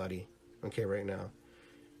everybody, okay, right now.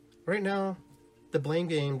 Right now, the blame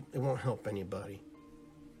game, it won't help anybody.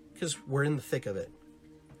 Because we're in the thick of it.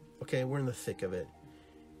 Okay, we're in the thick of it.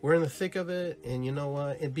 We're in the thick of it, and you know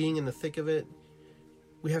what? And being in the thick of it,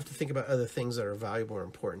 we have to think about other things that are valuable or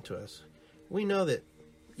important to us. We know that,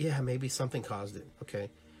 yeah, maybe something caused it, okay?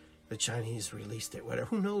 The Chinese released it, whatever.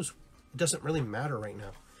 Who knows? It doesn't really matter right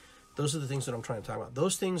now. Those are the things that I'm trying to talk about.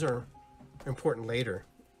 Those things are important later.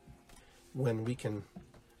 when we can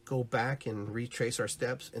go back and retrace our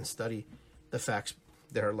steps and study the facts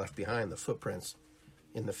that are left behind, the footprints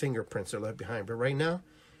and the fingerprints that are left behind. But right now,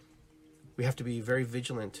 we have to be very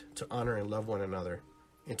vigilant to honor and love one another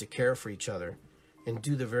and to care for each other and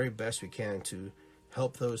do the very best we can to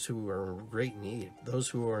help those who are in great need, those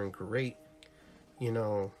who are in great,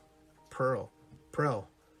 peril.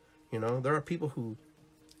 There are people who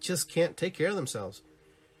just can't take care of themselves.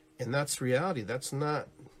 And that's reality. That's not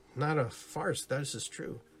a farce. That is just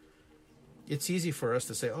true. It's easy for us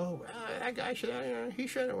to say, oh, that guy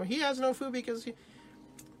he has no food because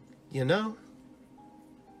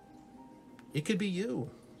it could be you.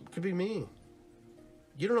 It could be me.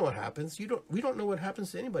 You don't know what happens. We don't know what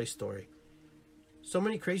happens to anybody's story. So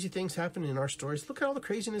many crazy things happen in our stories. Look at all the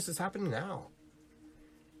craziness that's happening now.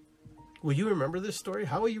 Will you remember this story?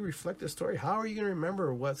 How will you reflect this story? How are you going to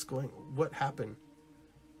remember what happened?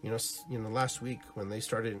 Last week when they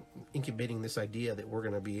started incubating this idea that we're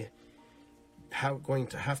going to be going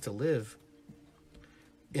to have to live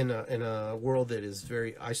in a world that is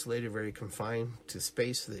very isolated, very confined to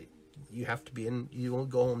space that you have to be in. You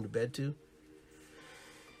won't go home to bed to.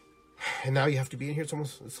 And now you have to be in here.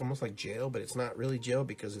 It's almost like jail, but it's not really jail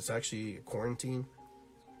because it's actually a quarantine.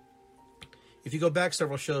 If you go back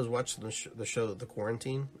several shows, watch the show The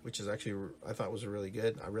Quarantine, which is actually, I thought was really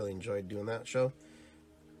good. I really enjoyed doing that show,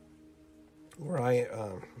 where I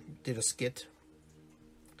did a skit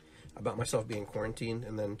about myself being quarantined,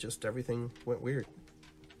 and then just everything went weird.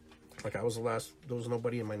 Like there was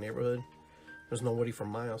nobody in my neighborhood. There was nobody for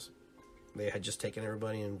miles. They had just taken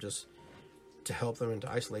everybody and just to help them and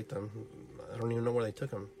to isolate them. I don't even know where they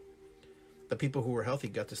took them. The people who were healthy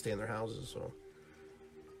got to stay in their houses, so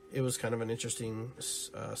it was kind of an interesting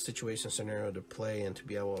scenario to play and to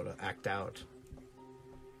be able to act out.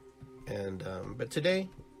 And but today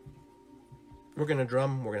we're going to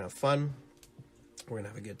drum. We're going to have fun. We're going to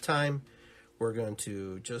have a good time. We're going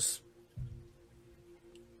to just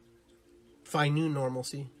find new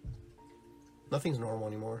normalcy. Nothing's normal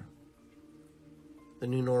anymore. The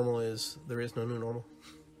new normal is there is no new normal.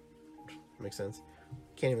 Makes sense.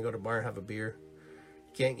 Can't even go to a bar and have a beer.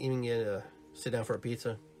 Can't even sit down for a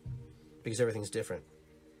pizza because everything's different.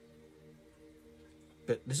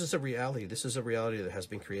 But this is a reality. This is a reality that has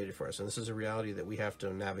been created for us, and this is a reality that we have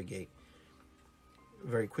to navigate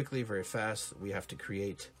very quickly, very fast. We have to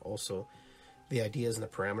create also the ideas and the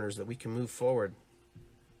parameters that we can move forward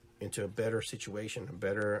into a better situation, a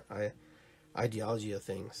better ideology of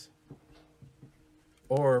things.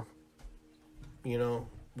 Or, we're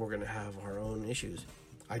going to have our own issues.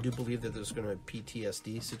 I do believe that there's going to be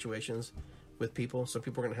PTSD situations with people. So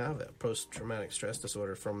people are going to have that post-traumatic stress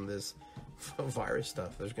disorder from this virus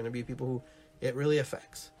stuff. There's going to be people who it really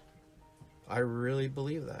affects. I really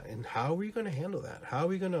believe that. And how are we going to handle that? How are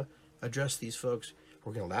we going to address these folks?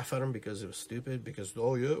 We're going to laugh at them because it was stupid, because,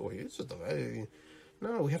 it's just the way.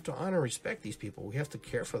 No, we have to honor and respect these people. We have to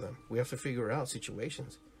care for them. We have to figure out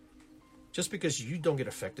situations. Just because you don't get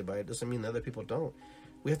affected by it doesn't mean that other people don't.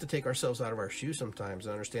 We have to take ourselves out of our shoes sometimes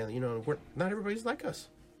and understand that, not everybody's like us.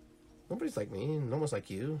 Nobody's like me. No one's like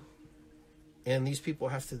you. And these people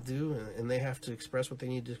have to do, and they have to express what they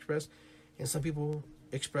need to express. And some people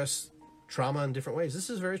express trauma in different ways. This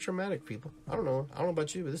is very traumatic, people. I don't know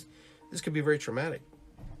about you, but this could be very traumatic.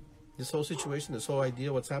 This whole situation, this whole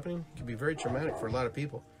idea, what's happening, could be very traumatic for a lot of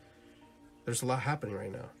people. There's a lot happening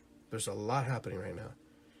right now. There's a lot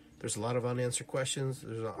of unanswered questions.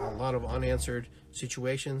 There's a lot of unanswered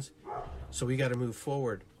situations. So we got to move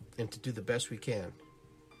forward and to do the best we can.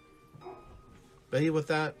 But with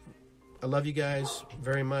that, I love you guys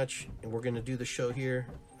very much. And we're going to do the show here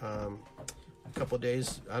a couple of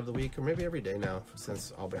days out of the week, or maybe every day now,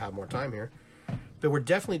 since I'll have more time here. But we're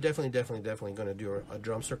definitely going to do a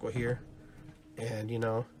drum circle here. And,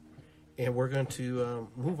 and we're going to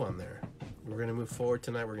move on there. We're going to move forward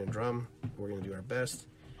tonight. We're going to drum. We're going to do our best.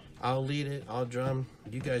 I'll lead it. I'll drum.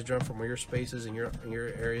 You guys drum from your spaces and your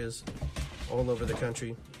areas all over the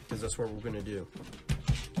country, because that's what we're going to do.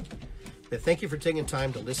 But thank you for taking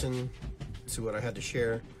time to listen to what I had to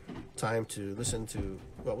share, time to listen to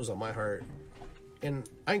what was on my heart. And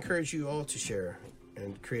I encourage you all to share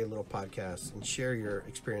and create a little podcast and share your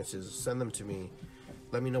experiences. Send them to me.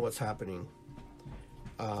 Let me know what's happening.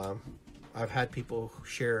 I've had people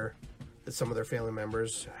share that some of their family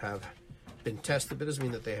members have been tested, but it doesn't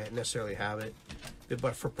mean that they necessarily have it.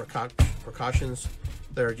 But for precautions,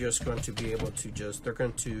 they're just going to be able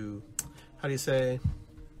to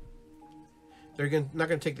they're going to, not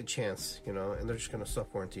going to take the chance, and they're just going to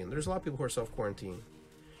self-quarantine. There's a lot of people who are self-quarantine,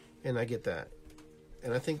 and I get that.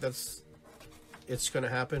 And I think it's going to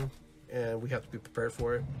happen, and we have to be prepared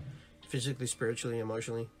for it. physically, spiritually,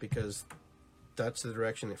 emotionally, because that's the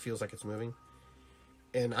direction it feels like it's moving.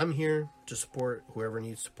 And I'm here to support whoever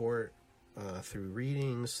needs support through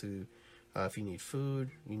readings, through if you need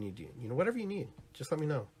food, you need, whatever you need, just let me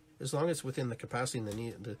know. As long as it's within the capacity and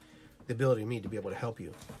the ability of me to be able to help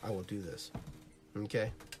you, I will do this.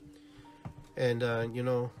 Okay? And,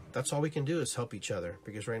 that's all we can do is help each other.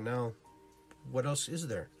 Because right now, what else is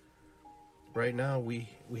there? Right now, we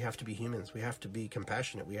have to be humans. We have to be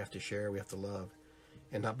compassionate. We have to share. We have to love.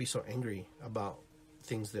 And not be so angry about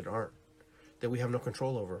things that we have no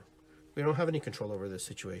control over. We don't have any control over this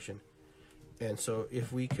situation. And so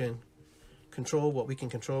if we can control what we can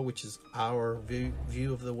control, which is our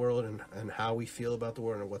view of the world and how we feel about the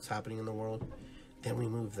world and what's happening in the world, then we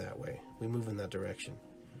move that way. We move in that direction.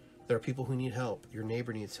 There are people who need help. Your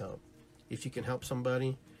neighbor needs help. If you can help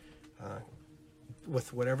somebody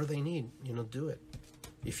with whatever they need, do it.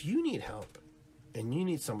 If you need help and you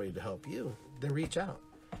need somebody to help you, then reach out.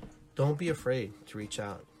 Don't be afraid to reach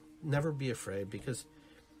out. Never be afraid, because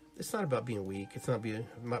it's not about being weak. It's not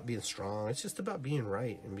being strong. It's just about being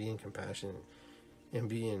right and being compassionate and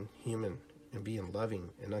being human and being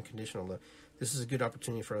loving and unconditional love. This is a good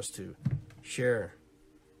opportunity for us to share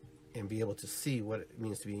and be able to see what it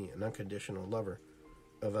means to be an unconditional lover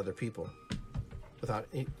of other people without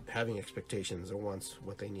having expectations or wants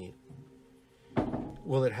what they need.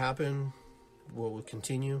 Will it happen? Will it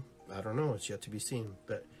continue? I don't know. It's yet to be seen.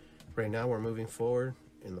 But right now we're moving forward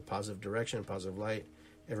in the positive direction, positive light.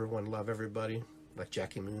 Everyone love everybody, like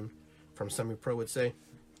Jackie Moon from Semi-Pro would say.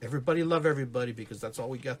 Everybody love everybody, because that's all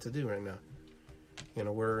we got to do right now.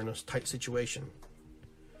 We're in a tight situation.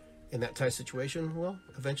 In that tight situation, well,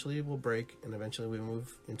 eventually we'll break, and eventually we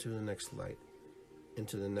move into the next light,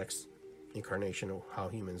 into the next incarnation of how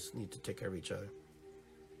humans need to take care of each other.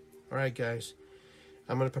 All right, guys.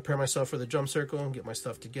 I'm going to prepare myself for the drum circle and get my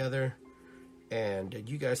stuff together. And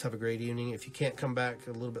you guys have a great evening. If you can't come back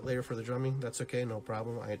a little bit later for the drumming, that's okay. No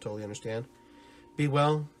problem. I totally understand. Be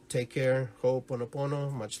well. Take care.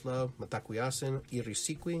 Ho'oponopono. Much love. Matakuyasin.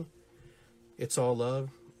 Irisikwi. It's all love.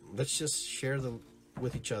 Let's just share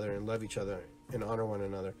with each other and love each other and honor one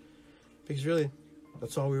another. Because really,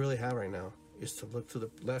 that's all we really have right now, is to look to the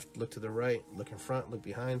left, look to the right, look in front, look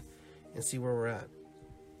behind, and see where we're at.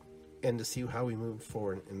 And to see how we move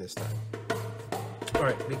forward in this time. All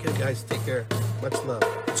right, be good, guys. Take care. Much love.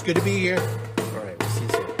 It's good to be here.